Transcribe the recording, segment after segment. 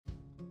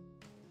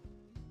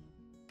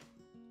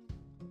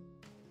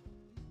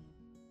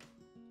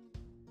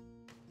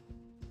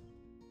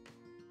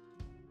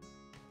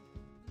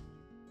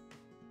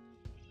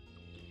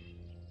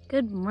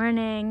Good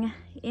morning.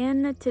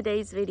 In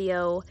today's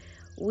video,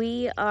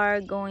 we are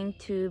going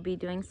to be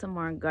doing some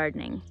more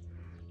gardening.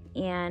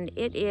 And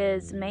it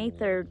is May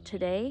 3rd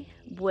today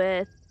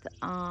with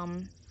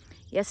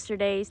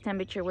yesterday's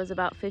temperature was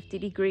about 50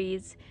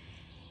 degrees.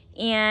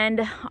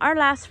 And our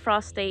last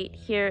frost date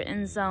here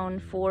in zone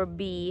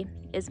 4B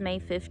is May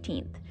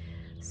 15th.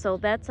 So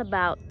that's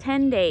about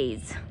 10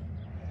 days,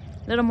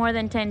 a little more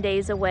than 10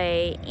 days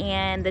away.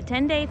 And the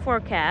 10-day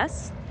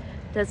forecast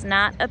does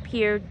not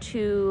appear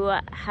to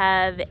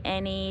have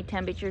any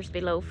temperatures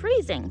below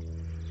freezing.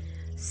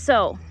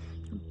 So,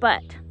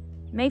 but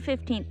May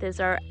 15th is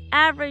our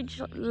average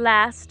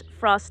last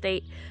frost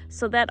date.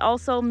 So that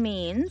also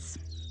means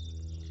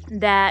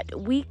that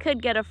we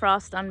could get a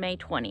frost on May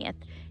 20th.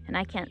 And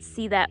I can't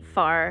see that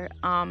far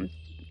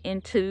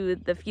into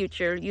the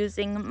future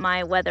using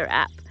my weather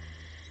app.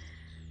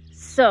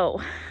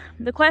 So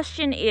the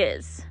question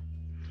is,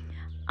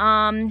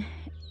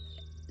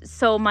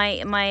 so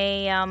my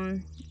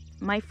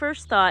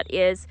first thought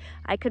is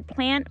I could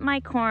plant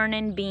my corn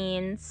and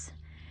beans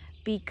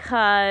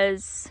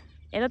because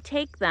it'll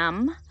take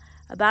them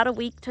about a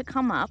week to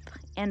come up,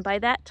 and by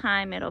that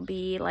time it'll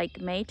be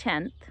like May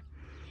 10th.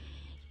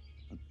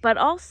 But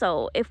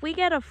also, if we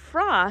get a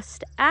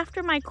frost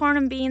after my corn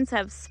and beans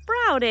have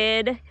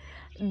sprouted,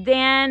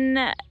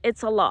 then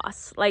it's a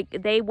loss.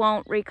 Like, they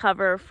won't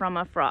recover from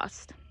a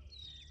frost.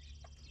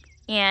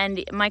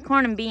 And my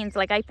corn and beans,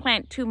 like, I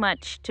plant too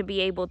much to be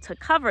able to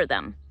cover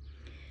them.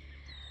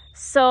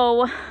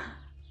 So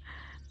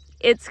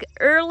it's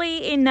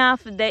early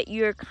enough that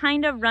you're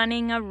kind of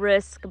running a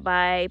risk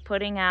by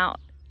putting out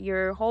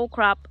your whole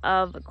crop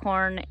of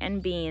corn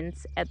and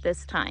beans at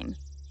this time.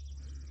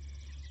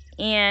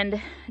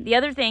 And the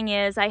other thing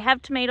is, I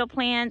have tomato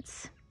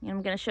plants, and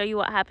I'm going to show you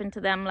what happened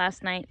to them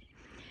last night.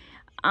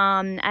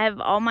 I have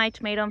all my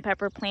tomato and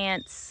pepper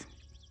plants.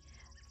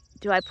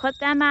 Do I put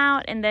them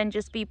out and then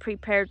just be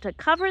prepared to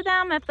cover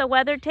them if the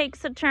weather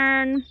takes a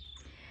turn?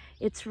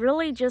 It's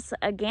really just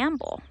a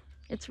gamble.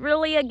 It's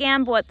really a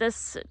gamble at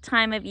this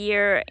time of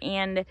year.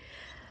 And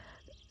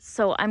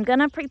so I'm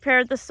gonna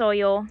prepare the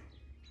soil,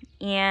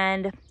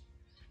 and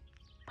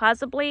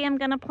possibly I'm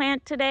gonna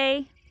plant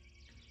today.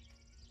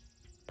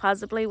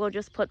 Possibly we'll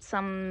just put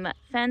some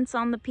fence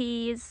on the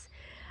peas.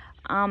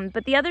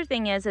 But the other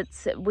thing is,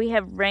 we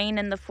have rain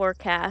in the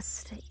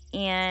forecast,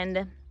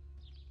 and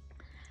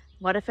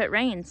what if it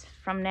rains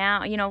from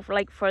now,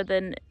 for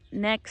the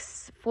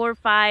next 4 or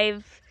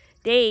 5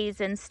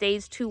 days and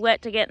stays too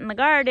wet to get in the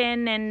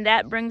garden? And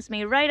that brings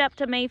me right up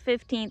to May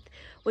 15th,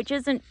 which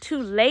isn't too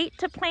late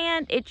to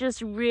plant. It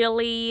just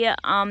really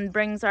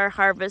brings our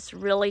harvest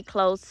really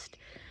close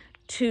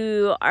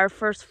to our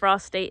first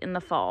frost date in the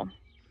fall.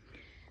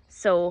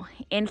 So,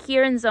 and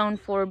here in zone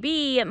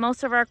 4B,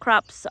 most of our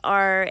crops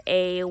are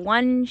a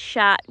one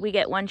shot. We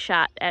get one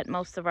shot at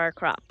most of our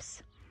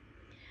crops.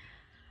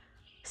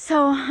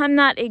 So I'm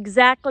not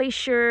exactly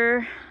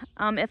sure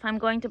if I'm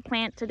going to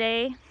plant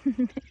today,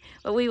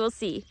 but we will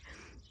see.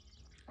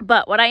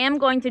 But what I am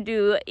going to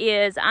do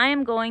is I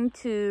am going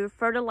to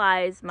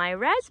fertilize my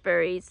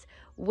raspberries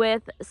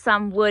with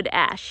some wood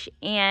ash,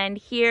 and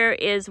here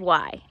is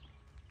why.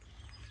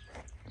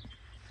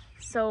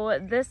 So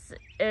this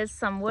is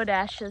some wood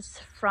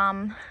ashes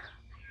from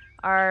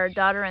our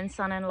daughter and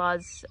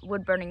son-in-law's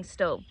wood burning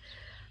stove.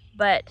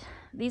 But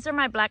these are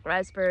my black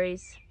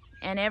raspberries,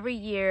 and every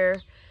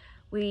year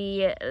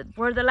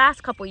for the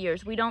last couple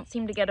years, we don't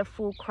seem to get a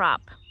full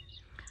crop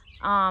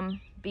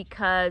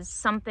because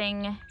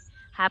something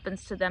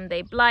happens to them.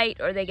 They blight,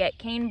 or they get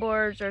cane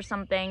borers or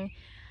something,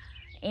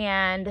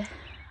 and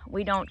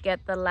we don't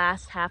get the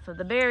last half of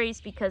the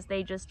berries because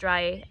they just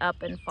dry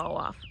up and fall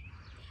off.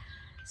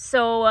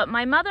 So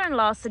my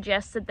mother-in-law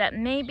suggested that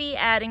maybe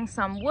adding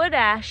some wood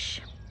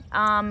ash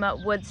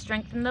would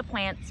strengthen the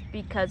plants,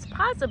 because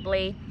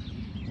possibly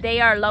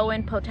they are low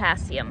in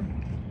potassium.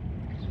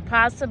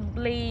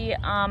 Possibly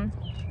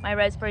my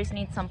raspberries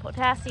need some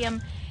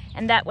potassium,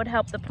 and that would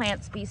help the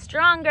plants be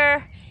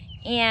stronger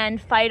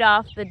and fight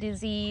off the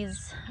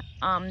disease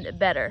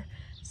better.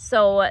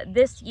 So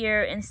this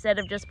year, instead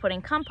of just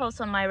putting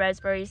compost on my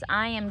raspberries,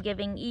 I am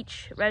giving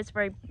each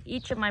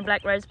of my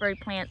black raspberry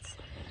plants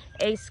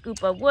a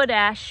scoop of wood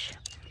ash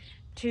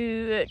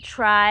to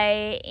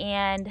try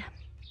and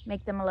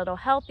make them a little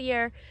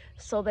healthier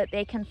so that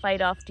they can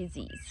fight off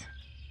disease.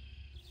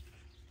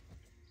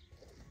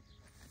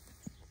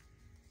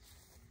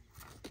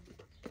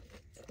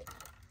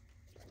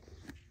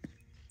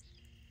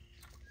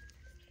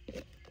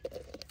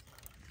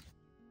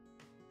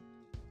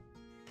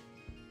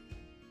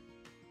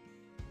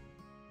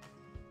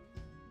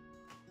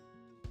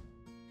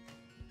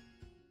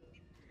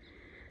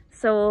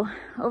 So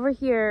over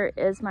here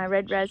is my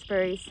red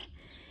raspberries,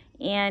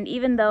 and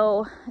even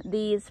though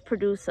these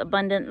produce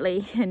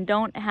abundantly and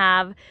don't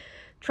have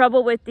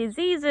trouble with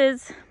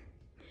diseases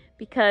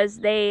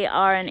because they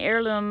are an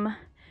heirloom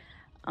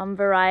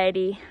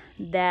variety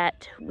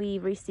that we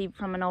received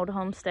from an old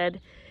homestead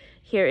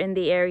here in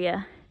the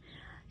area,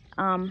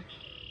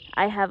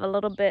 I have a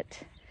little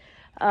bit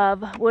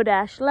of wood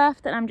ash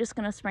left, and I'm just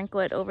going to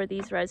sprinkle it over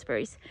these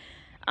raspberries.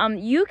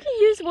 You can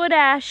use wood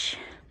ash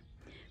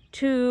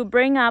to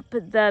bring up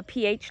the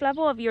pH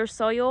level of your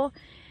soil,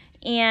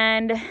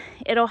 and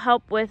it'll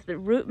help with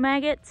root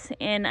maggots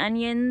in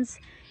onions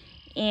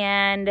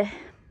and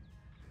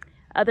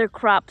other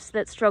crops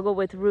that struggle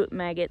with root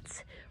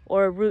maggots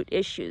or root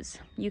issues.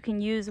 You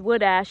can use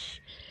wood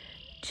ash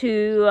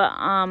to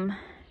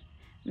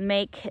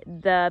make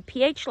the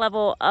pH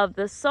level of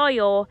the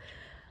soil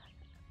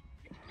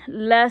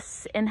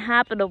less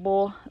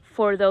inhabitable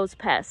for those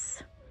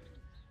pests.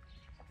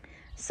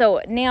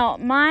 So now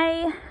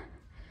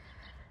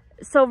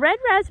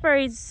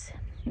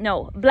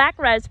black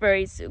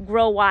raspberries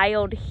grow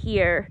wild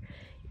here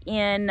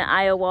in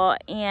Iowa,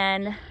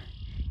 and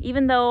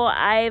even though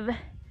I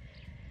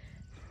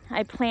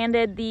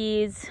planted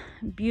these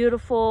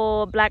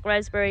beautiful black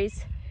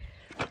raspberries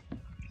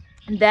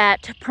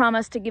that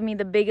promised to give me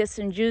the biggest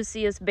and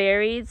juiciest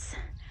berries,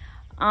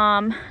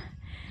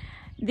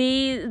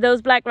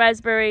 those black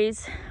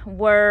raspberries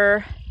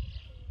were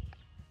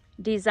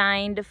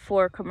designed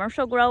for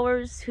commercial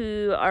growers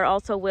who are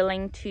also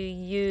willing to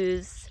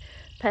use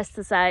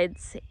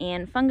pesticides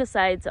and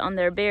fungicides on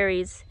their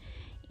berries,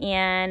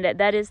 and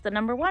that is the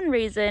number one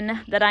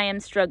reason that I am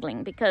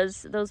struggling,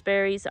 because those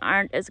berries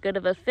aren't as good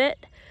of a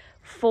fit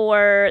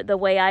for the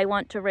way I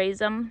want to raise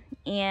them.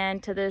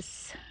 And to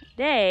this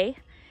day,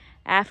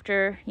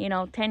 after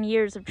 10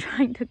 years of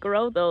trying to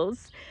grow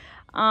those,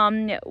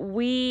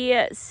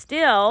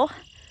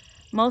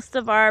 most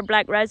of our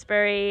black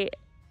raspberry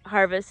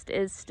harvest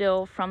is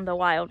still from the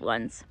wild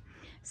ones.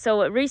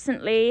 So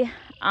recently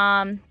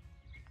I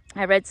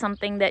read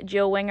something that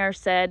Jill Winger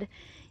said,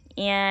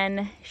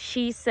 and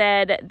she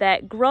said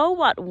that grow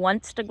what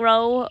wants to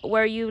grow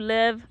where you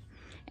live.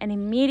 And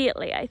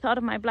immediately I thought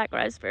of my black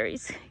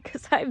raspberries,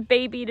 because I've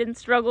babied and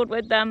struggled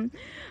with them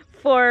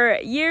for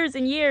years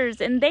and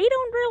years, and they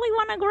don't really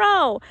want to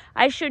grow.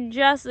 I should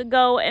just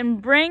go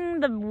and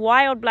bring the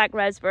wild black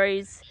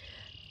raspberries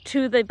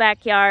to the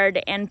backyard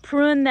and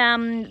prune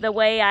them the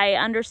way I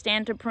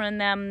understand to prune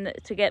them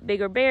to get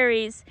bigger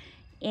berries.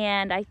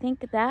 And I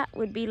think that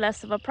would be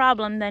less of a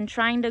problem than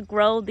trying to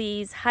grow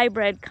these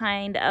hybrid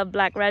kind of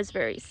black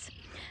raspberries.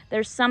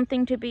 There's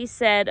something to be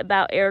said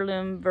about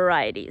heirloom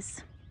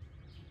varieties.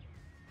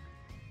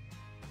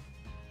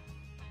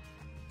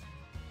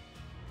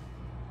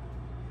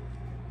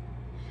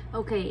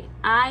 Okay,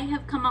 I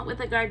have come up with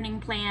a gardening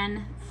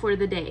plan for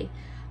the day.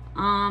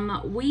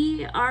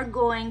 We are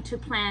going to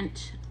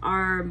plant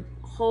our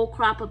whole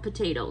crop of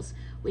potatoes.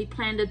 We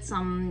planted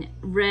some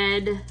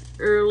red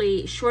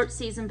early short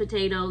season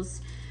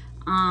potatoes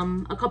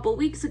a couple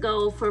weeks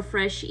ago for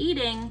fresh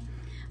eating,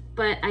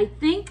 but I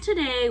think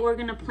today we're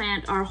gonna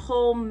plant our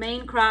whole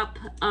main crop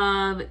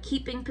of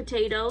keeping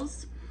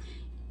potatoes,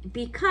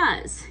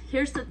 because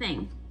here's the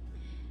thing,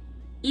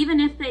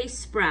 even if they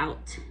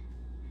sprout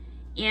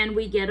and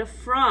we get a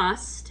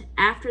frost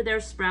after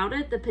they're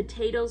sprouted, the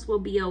potatoes will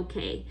be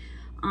okay.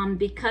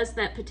 Because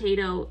that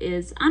potato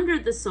is under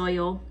the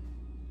soil,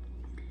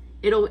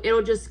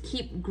 it'll just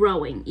keep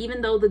growing.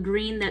 Even though the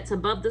green that's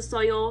above the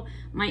soil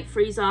might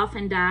freeze off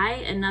and die,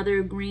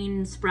 another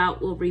green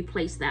sprout will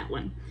replace that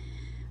one.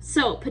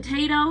 So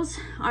potatoes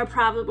are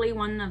probably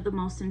one of the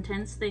most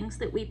intense things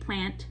that we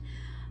plant,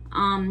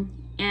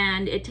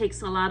 and it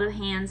takes a lot of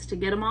hands to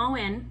get them all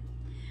in.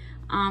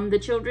 The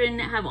children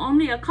have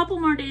only a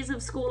couple more days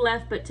of school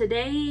left, but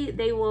today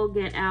they will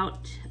get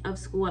out of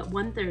school at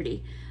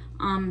 1:30.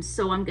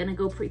 So I'm gonna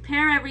go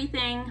prepare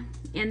everything,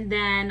 and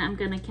then I'm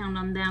gonna count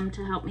on them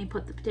to help me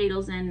put the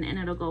potatoes in, and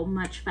it'll go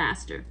much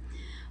faster.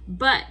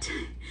 But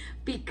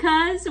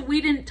because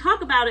we didn't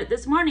talk about it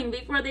this morning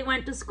before they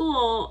went to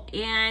school,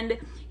 and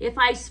if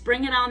I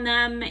spring it on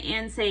them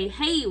and say,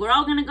 hey, we're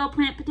all gonna go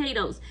plant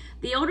potatoes,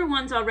 the older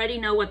ones already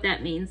know what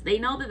that means. They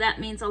know that that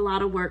means a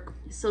lot of work,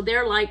 so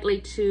they're likely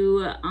to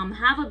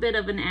have a bit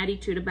of an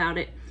attitude about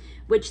it,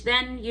 which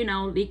then,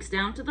 leaks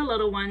down to the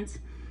little ones.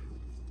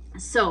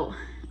 So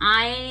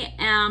I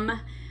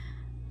am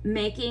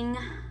making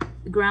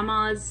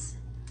Grandma's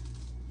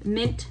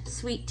mint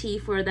sweet tea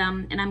for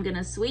them, and I'm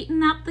gonna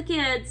sweeten up the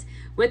kids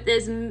with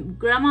this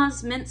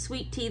Grandma's mint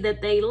sweet tea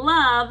that they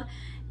love,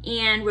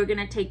 and we're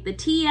gonna take the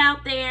tea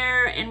out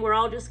there, and we're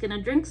all just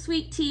gonna drink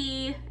sweet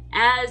tea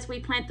as we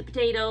plant the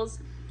potatoes,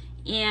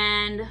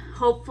 and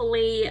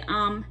hopefully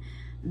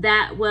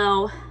that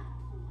will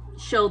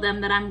show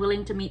them that I'm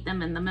willing to meet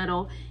them in the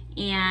middle,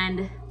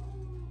 and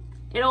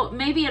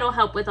maybe it'll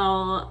help with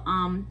all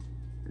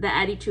the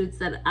attitudes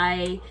that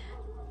I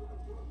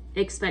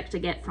expect to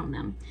get from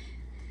them.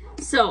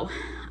 So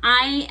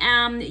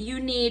you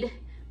need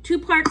 2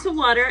 parts of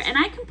water, and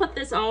I can put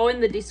this all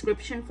in the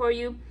description for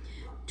you.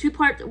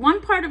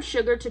 1 part of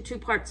sugar to 2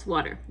 parts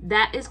water.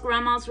 That is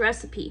Grandma's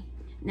recipe.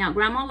 Now,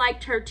 Grandma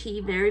liked her tea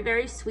very,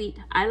 very sweet.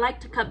 I like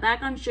to cut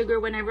back on sugar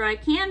whenever I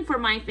can for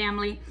my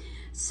family.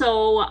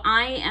 So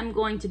I am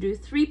going to do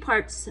 3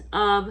 parts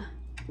of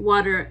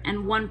water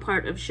and 1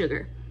 part of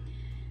sugar.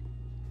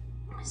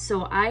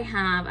 So I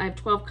have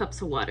 12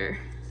 cups of water.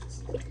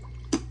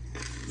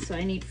 So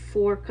I need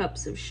 4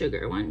 cups of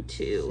sugar. 1,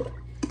 2,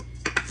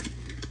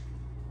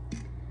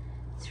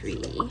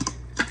 3,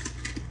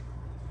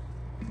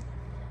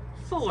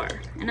 4.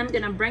 And I'm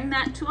gonna bring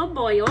that to a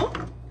boil.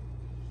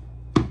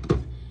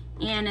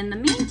 And in the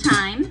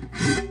meantime,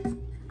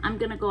 I'm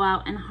gonna go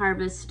out and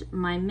harvest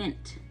my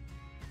mint.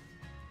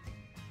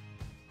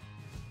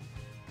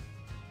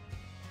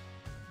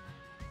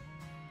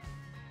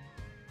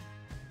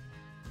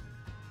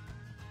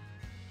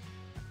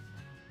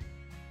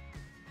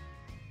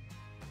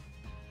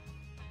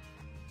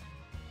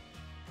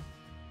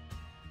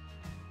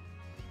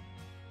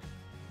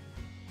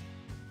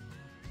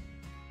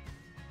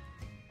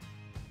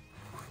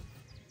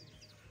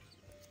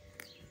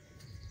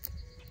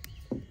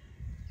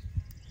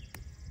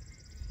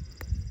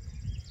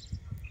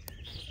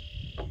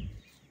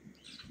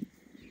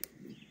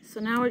 So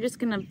now we're just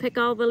gonna pick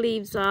all the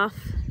leaves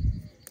off.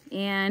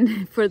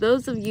 And for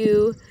those of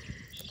you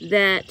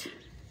that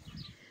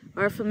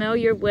are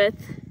familiar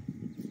with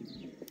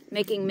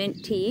making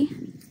mint tea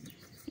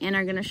and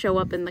are gonna show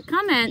up in the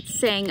comments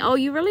saying, oh,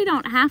 you really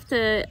don't have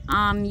to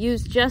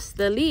use just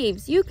the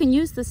leaves. You can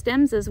use the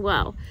stems as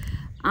well.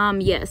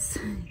 Yes,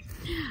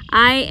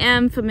 I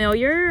am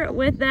familiar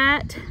with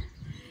that.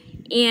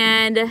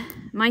 And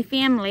my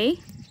family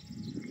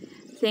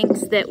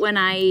thinks that when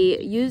I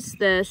use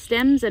the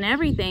stems and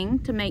everything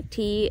to make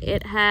tea,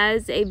 it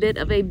has a bit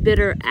of a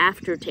bitter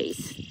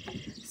aftertaste.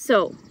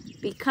 So,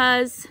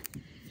 because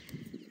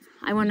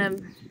I want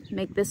to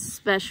make this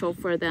special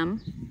for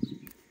them,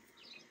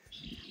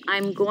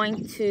 I'm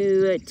going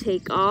to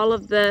take all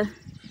of the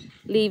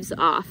leaves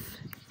off.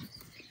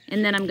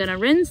 And then I'm going to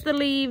rinse the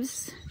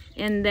leaves,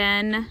 and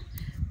then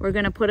we're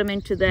going to put them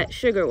into that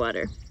sugar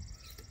water.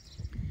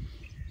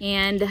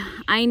 And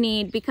I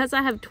need, because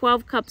I have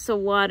 12 cups of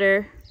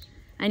water,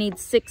 I need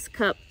 6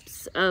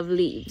 cups of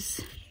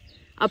leaves,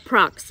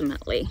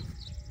 approximately.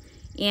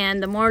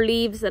 And the more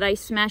leaves that I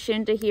smash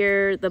into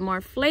here, the more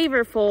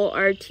flavorful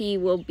our tea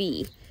will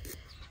be.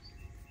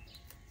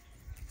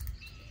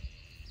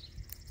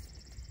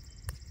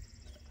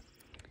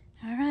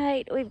 All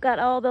right, we've got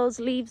all those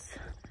leaves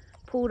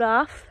pulled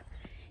off,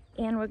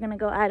 and we're gonna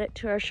go add it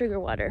to our sugar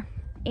water.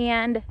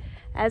 And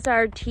as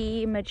our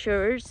tea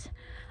matures,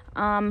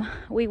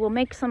 we will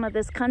make some of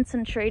this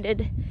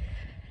concentrated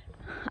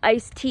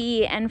iced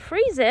tea and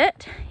freeze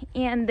it,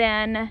 and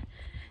then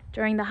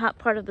during the hot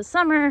part of the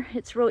summer,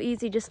 it's real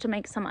easy just to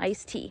make some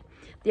iced tea.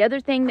 The other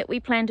thing that we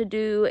plan to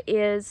do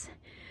is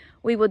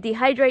we will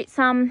dehydrate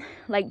some,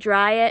 like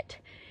dry it,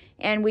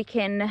 and we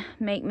can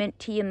make mint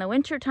tea in the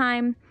winter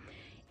time.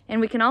 And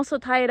we can also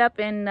tie it up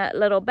in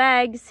little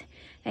bags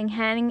and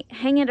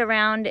hang it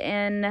around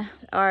in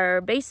our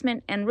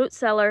basement and root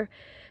cellar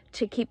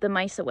to keep the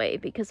mice away,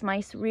 because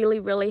mice really,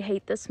 really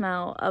hate the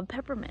smell of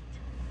peppermint.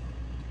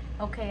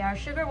 Okay, our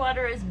sugar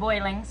water is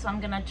boiling, so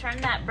I'm gonna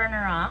turn that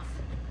burner off,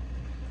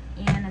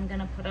 and I'm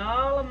gonna put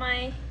all of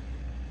my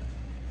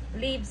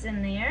leaves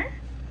in there.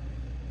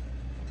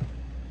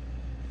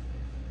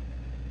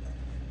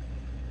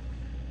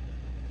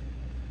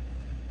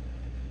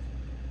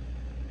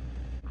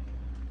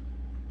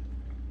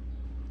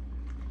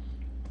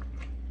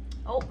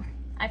 Oh,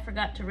 I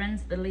forgot to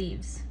rinse the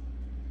leaves.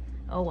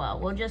 Oh well,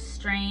 we'll just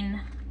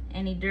strain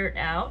any dirt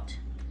out.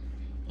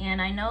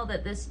 And I know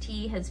that this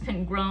tea has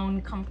been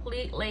grown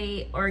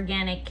completely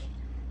organic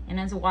and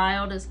as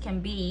wild as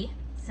can be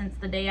since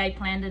the day I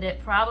planted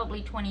it,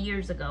 probably 20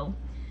 years ago.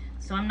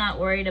 So I'm not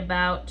worried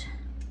about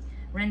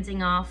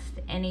rinsing off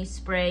any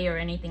spray or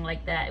anything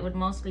like that. It would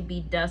mostly be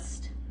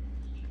dust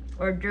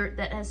or dirt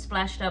that has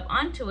splashed up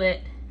onto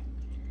it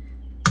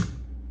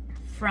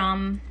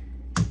from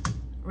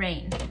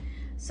rain.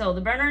 So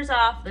the burner's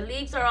off, the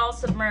leaves are all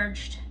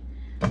submerged.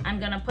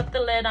 I'm gonna put the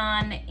lid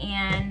on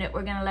and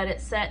we're gonna let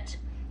it set.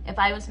 If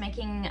I was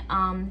making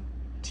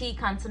tea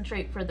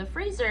concentrate for the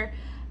freezer,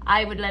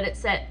 I would let it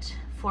set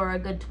for a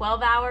good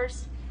 12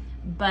 hours,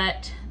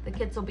 but the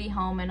kids will be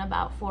home in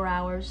about 4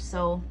 hours,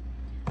 so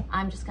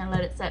I'm just gonna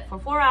let it set for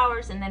 4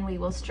 hours, and then we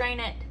will strain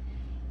it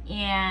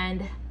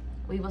and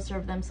we will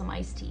serve them some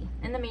iced tea.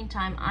 In the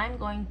meantime, I'm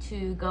going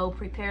to go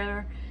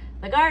prepare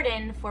the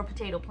garden for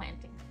potato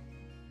planting.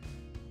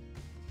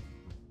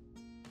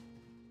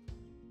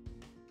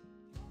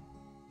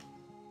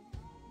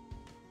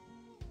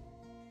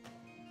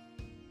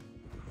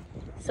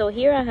 So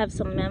here I have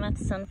some mammoth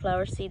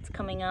sunflower seeds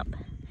coming up,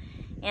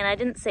 and I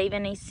didn't save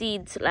any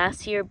seeds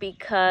last year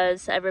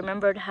because I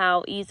remembered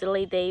how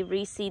easily they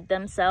reseed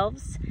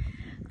themselves.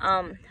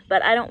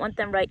 But I don't want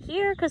them right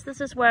here because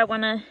this is where I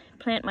want to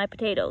plant my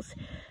potatoes.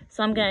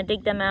 So I'm going to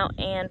dig them out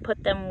and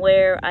put them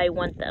where I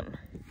want them.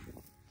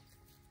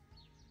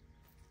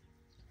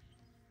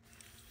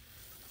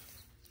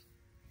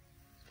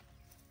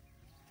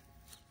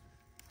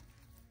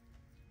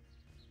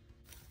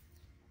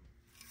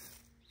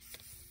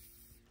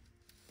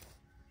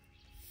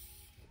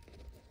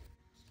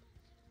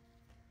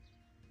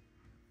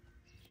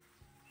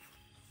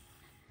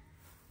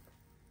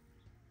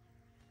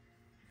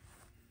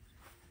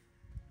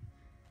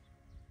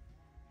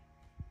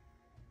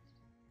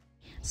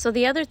 So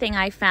the other thing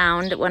I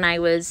found when I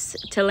was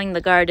tilling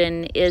the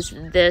garden is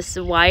this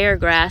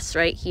wiregrass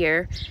right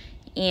here.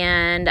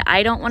 And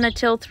I don't want to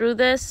till through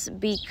this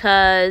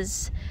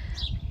because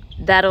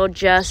that'll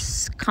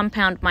just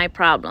compound my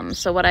problem.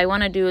 So what I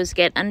want to do is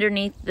get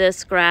underneath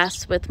this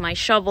grass with my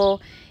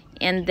shovel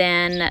and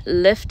then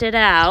lift it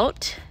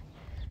out.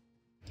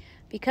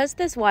 Because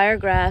this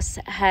wiregrass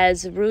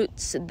has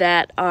roots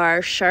that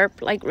are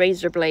sharp like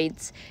razor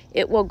blades,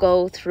 it will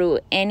go through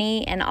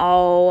any and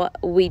all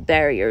weed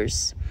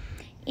barriers.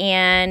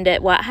 And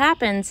what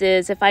happens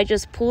is if I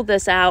just pull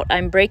this out,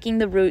 I'm breaking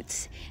the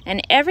roots,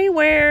 and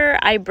everywhere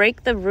I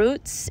break the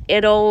roots,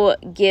 it'll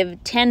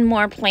give 10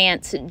 more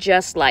plants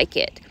just like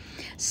it.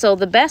 So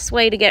the best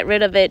way to get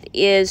rid of it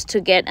is to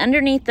get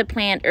underneath the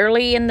plant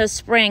early in the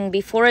spring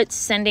before it's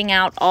sending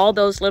out all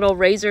those little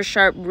razor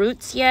sharp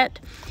roots yet,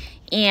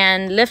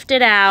 and lift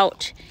it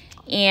out,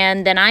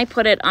 and then I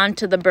put it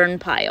onto the burn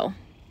pile.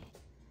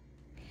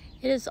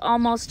 It is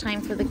almost time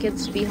for the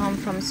kids to be home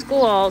from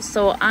school,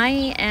 so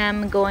I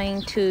am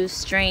going to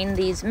strain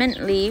these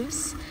mint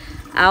leaves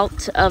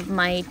out of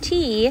my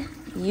tea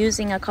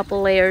using a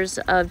couple layers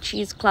of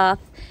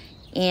cheesecloth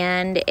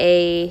and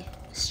a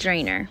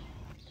strainer.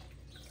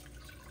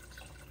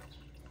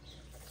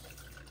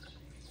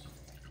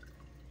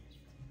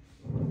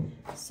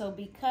 So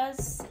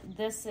because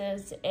this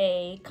is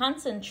a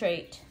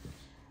concentrate,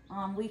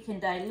 we can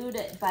dilute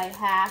it by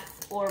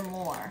half or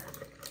more.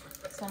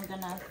 So I'm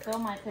gonna fill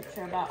my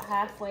pitcher about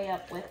halfway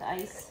up with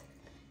ice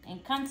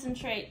and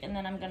concentrate, and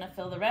then I'm gonna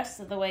fill the rest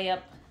of the way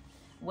up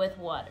with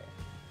water.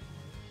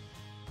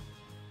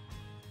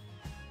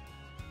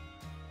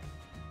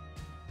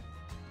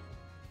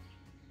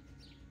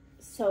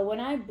 So when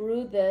I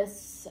brew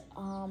this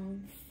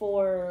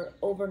for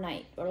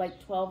overnight, or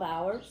like 12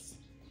 hours,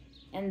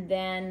 and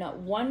then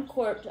 1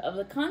 quart of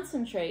the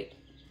concentrate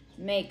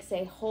makes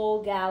a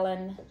whole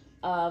gallon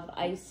of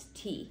iced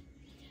tea.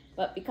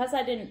 But because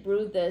I didn't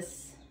brew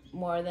this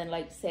more than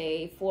like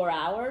say 4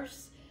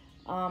 hours,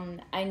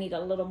 I need a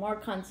little more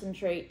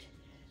concentrate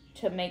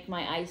to make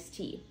my iced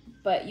tea.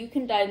 But you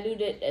can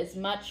dilute it as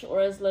much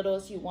or as little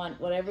as you want,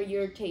 whatever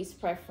your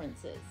taste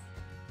preference is.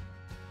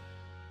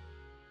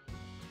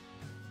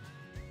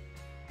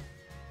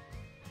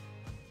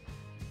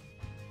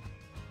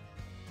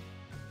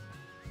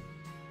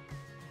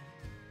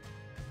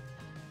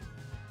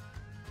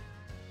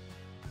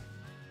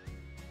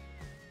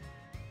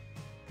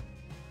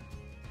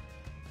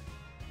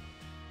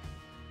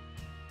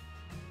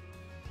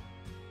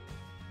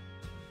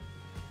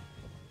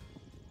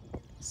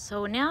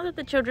 So now that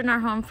the children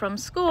are home from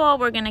school,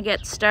 we're going to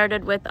get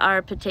started with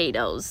our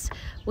potatoes.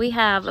 We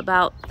have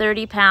about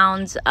 30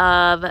 pounds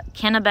of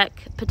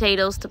Kennebec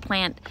potatoes to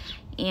plant,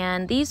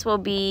 and these will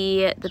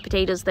be the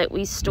potatoes that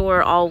we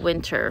store all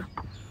winter.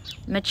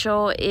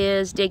 Mitchell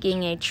is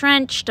digging a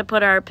trench to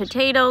put our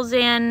potatoes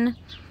in,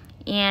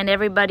 and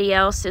everybody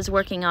else is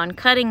working on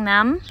cutting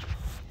them.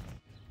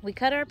 We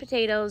cut our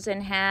potatoes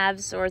in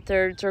halves or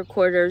thirds or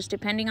quarters,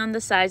 depending on the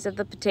size of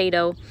the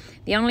potato.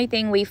 The only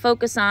thing we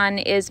focus on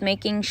is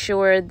making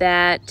sure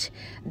that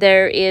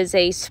there is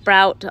a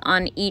sprout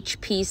on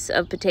each piece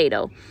of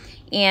potato.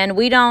 And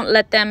we don't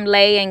let them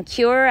lay and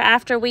cure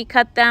after we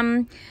cut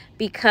them,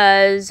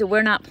 because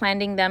we're not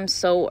planting them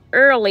so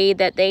early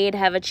that they'd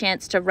have a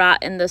chance to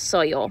rot in the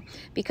soil.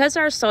 Because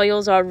our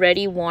soil's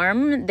already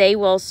warm, they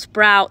will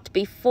sprout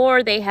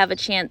before they have a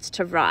chance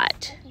to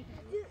rot.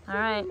 All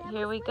right,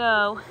 here we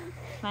go,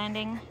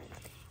 planting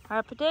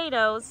our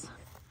potatoes.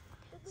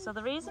 So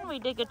the reason we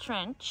dig a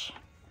trench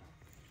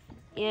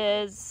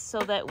is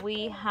so that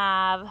we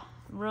have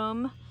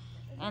room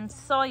and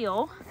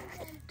soil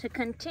to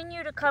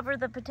continue to cover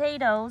the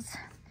potatoes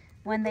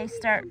when they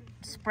start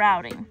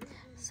sprouting.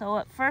 So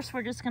at first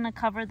we're just gonna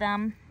cover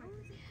them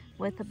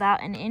with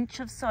about 1 inch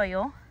of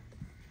soil.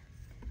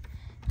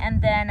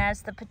 And then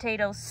as the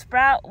potatoes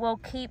sprout, we'll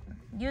keep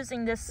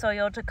using this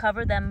soil to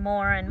cover them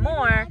more and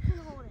more.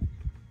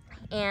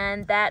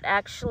 And that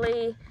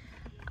actually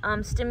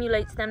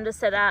stimulates them to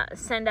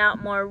send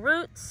out more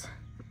roots.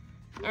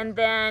 And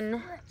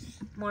then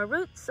more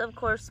roots, of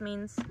course,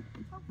 means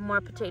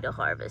more potato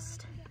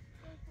harvest.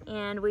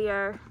 And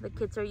the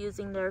kids are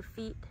using their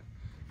feet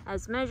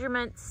as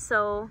measurements,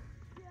 so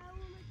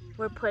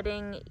we're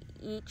putting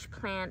each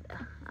plant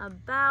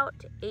about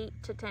 8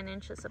 to 10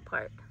 inches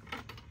apart.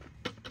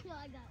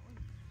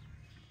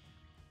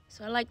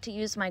 So I like to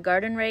use my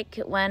garden rake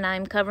when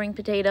I'm covering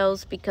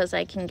potatoes because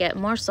I can get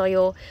more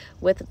soil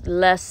with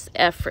less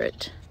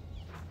effort.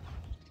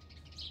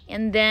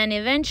 And then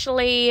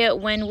eventually,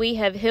 when we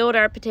have hilled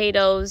our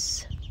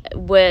potatoes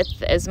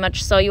with as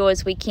much soil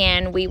as we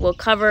can, we will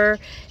cover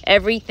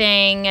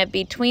everything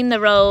between the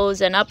rows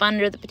and up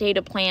under the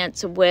potato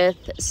plants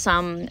with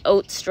some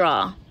oat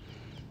straw.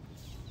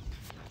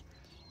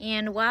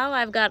 And while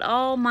I've got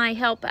all my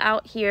help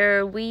out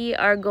here, we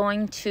are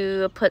going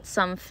to put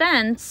some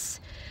fence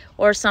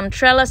or some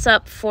trellis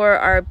up for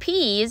our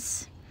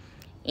peas,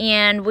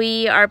 and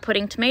we are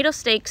putting tomato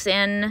stakes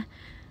in,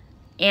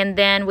 and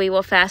then we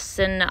will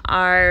fasten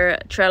our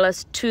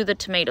trellis to the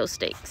tomato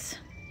stakes.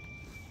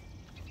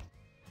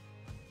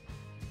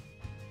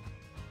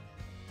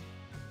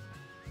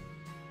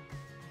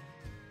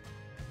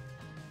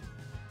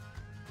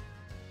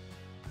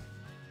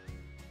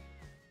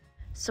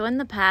 So in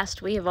the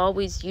past, we have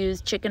always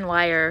used chicken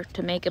wire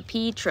to make a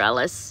pea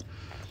trellis,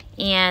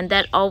 and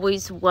that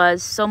always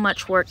was so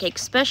much work,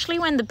 especially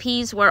when the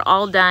peas were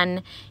all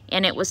done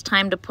and it was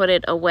time to put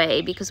it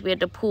away, because we had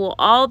to pull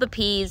all the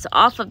peas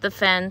off of the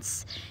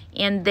fence,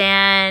 and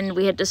then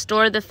we had to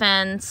store the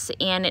fence,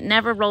 and it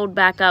never rolled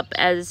back up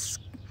as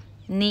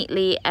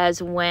neatly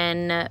as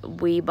when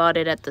we bought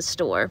it at the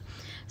store.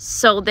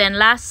 So then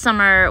last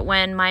summer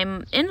when my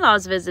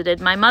in-laws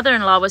visited, my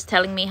mother-in-law was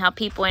telling me how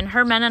people in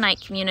her Mennonite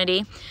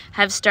community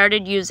have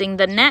started using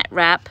the net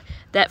wrap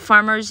that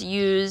farmers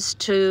use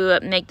to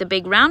make the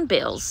big round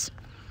bales.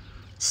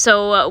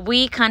 So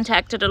we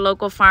contacted a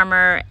local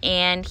farmer,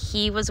 and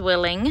he was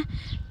willing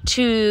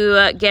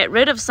to get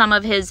rid of some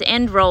of his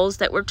end rolls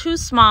that were too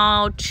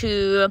small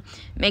to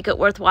make it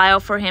worthwhile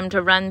for him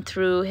to run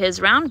through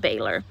his round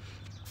baler.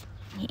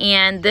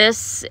 And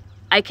this,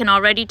 I can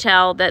already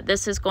tell that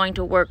this is going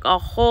to work a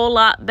whole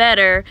lot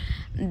better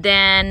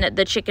than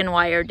the chicken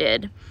wire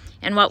did.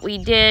 And what we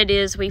did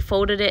is we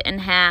folded it in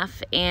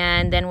half,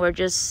 and then we're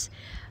just,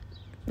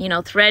 you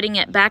know, threading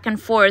it back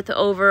and forth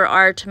over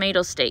our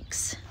tomato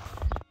stakes.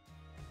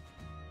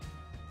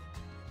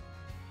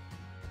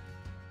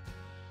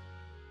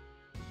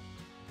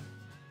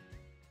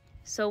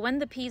 So when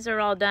the peas are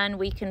all done,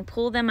 we can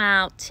pull them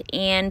out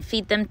and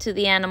feed them to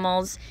the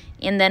animals.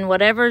 And then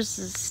whatever's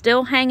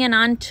still hanging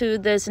onto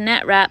this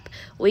net wrap,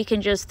 we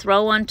can just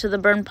throw onto the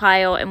burn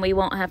pile, and we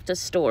won't have to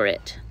store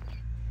it.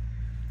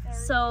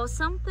 So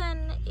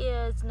something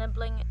is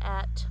nibbling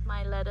at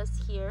my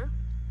lettuce here,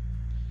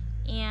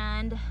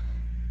 and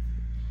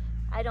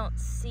I don't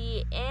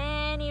see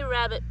any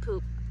rabbit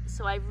poop.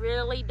 So I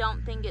really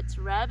don't think it's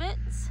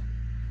rabbits.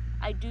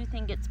 I do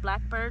think it's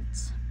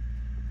blackbirds.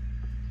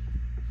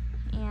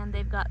 And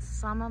they've got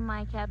some of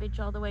my cabbage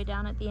all the way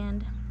down at the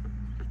end.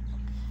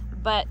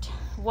 But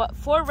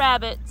for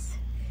rabbits,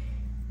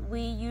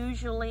 we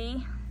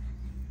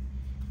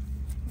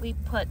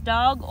put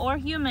dog or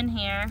human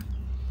hair.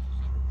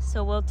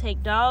 So we'll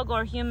take dog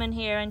or human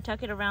hair and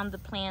tuck it around the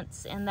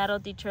plants, and that'll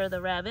deter the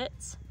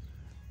rabbits.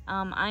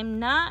 I'm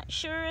not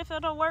sure if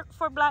it'll work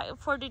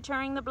for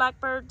deterring the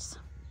blackbirds,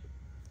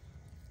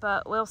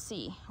 but we'll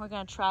see. We're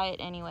gonna try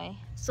it anyway.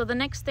 So the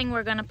next thing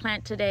we're gonna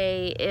plant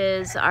today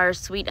is our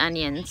sweet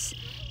onions.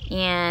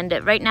 And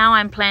right now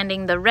I'm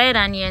planting the red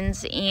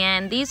onions,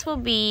 and these will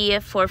be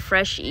for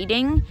fresh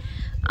eating.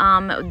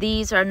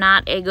 These are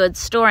not a good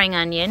storing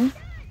onion.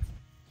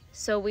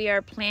 So we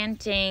are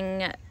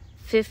planting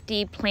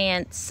 50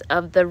 plants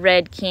of the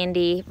red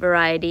candy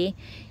variety.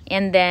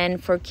 And then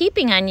for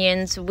keeping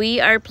onions, we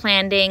are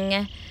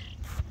planting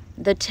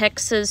the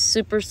Texas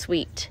Super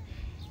Sweet.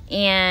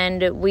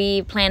 And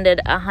we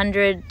planted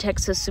 100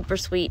 Texas Super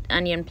Sweet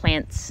onion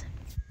plants.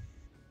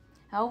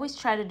 I always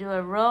try to do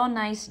a real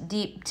nice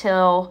deep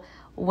till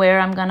where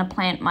I'm gonna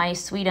plant my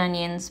sweet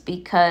onions,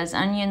 because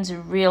onions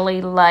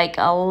really like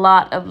a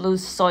lot of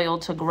loose soil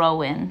to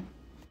grow in.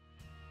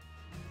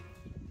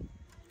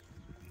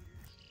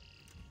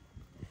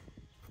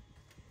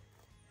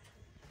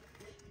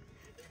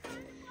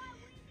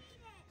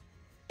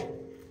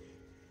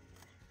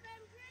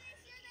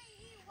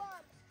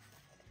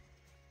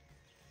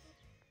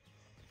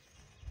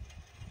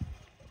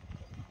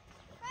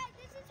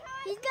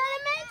 He's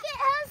gonna make it,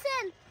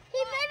 Elson! He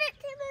made it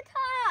to the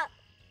top!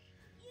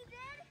 You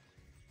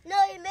did? No,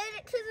 he made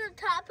it to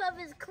the top of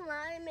his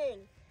climbing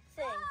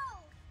thing.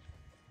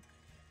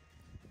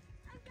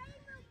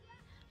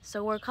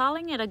 So we're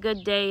calling it a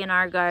good day in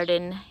our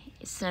garden,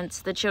 since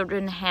the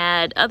children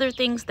had other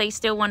things they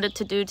still wanted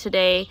to do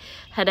today.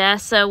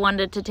 Hadassah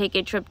wanted to take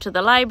a trip to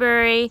the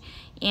library,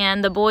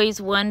 and the boys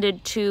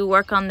wanted to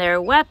work on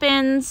their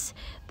weapons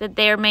that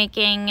they're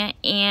making.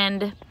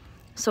 And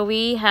so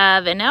we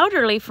have an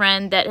elderly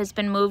friend that has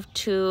been moved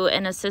to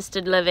an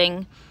assisted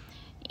living,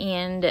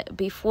 and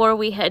before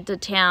we head to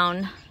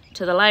town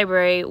to the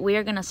library, we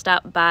are going to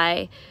stop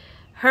by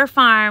her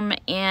farm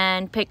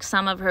and pick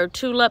some of her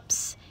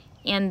tulips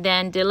and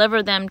then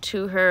deliver them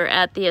to her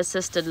at the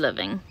assisted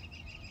living.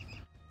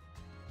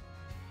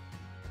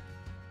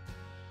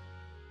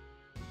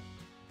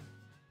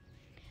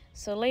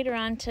 So later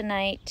on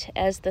tonight,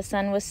 as the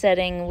sun was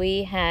setting,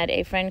 we had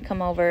a friend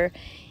come over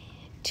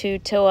to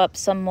till up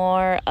some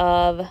more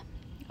of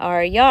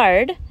our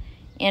yard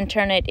and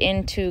turn it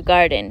into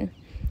garden.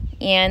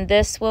 And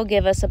this will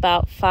give us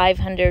about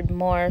 500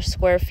 more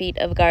square feet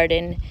of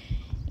garden,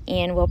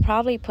 and we'll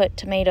probably put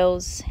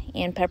tomatoes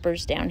and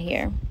peppers down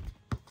here.